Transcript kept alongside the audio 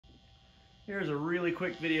Here's a really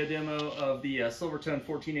quick video demo of the Silvertone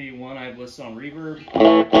 1481 I have listed on Reverb.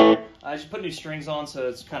 I just put new strings on so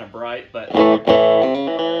it's kind of bright, but playing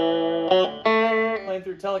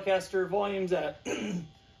through Telecaster, volume's at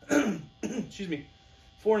excuse me,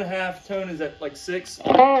 4.5, tone is at like 6.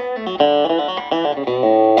 Tone to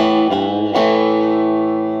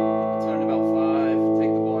about 5,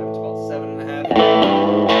 take the volume to about 7.5.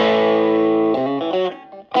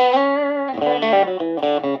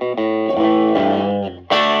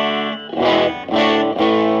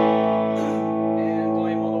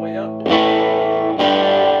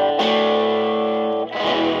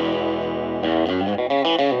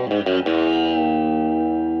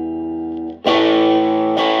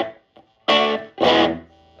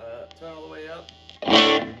 Turn all the way up.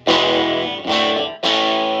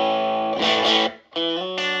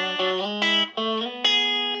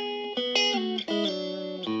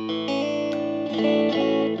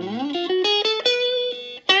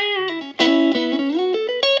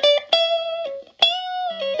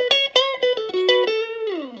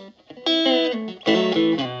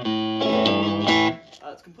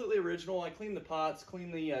 It's completely original. I cleaned the pots,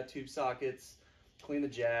 cleaned the tube sockets, clean the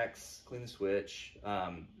jacks, clean the switch.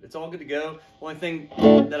 It's all good to go. The only thing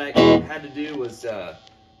that I had to do was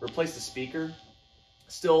replace the speaker.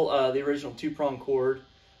 Still the original 2-prong cord.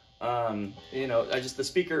 You know, the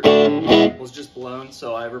speaker was just blown,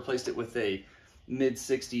 so I replaced it with a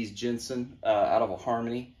mid-60s Jensen out of a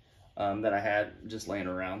Harmony that I had just laying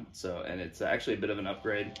around. So, and it's actually a bit of an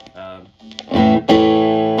upgrade.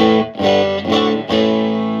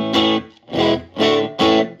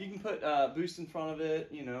 Boost in front of it,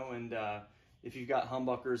 you know, and if you've got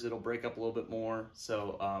humbuckers, it'll break up a little bit more.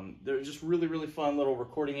 So they're just really fun little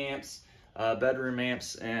recording amps, bedroom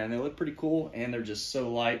amps, and they look pretty cool, and they're just so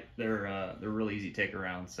light. They're really easy to take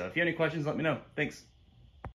around. So if you have any questions, let me know. Thanks.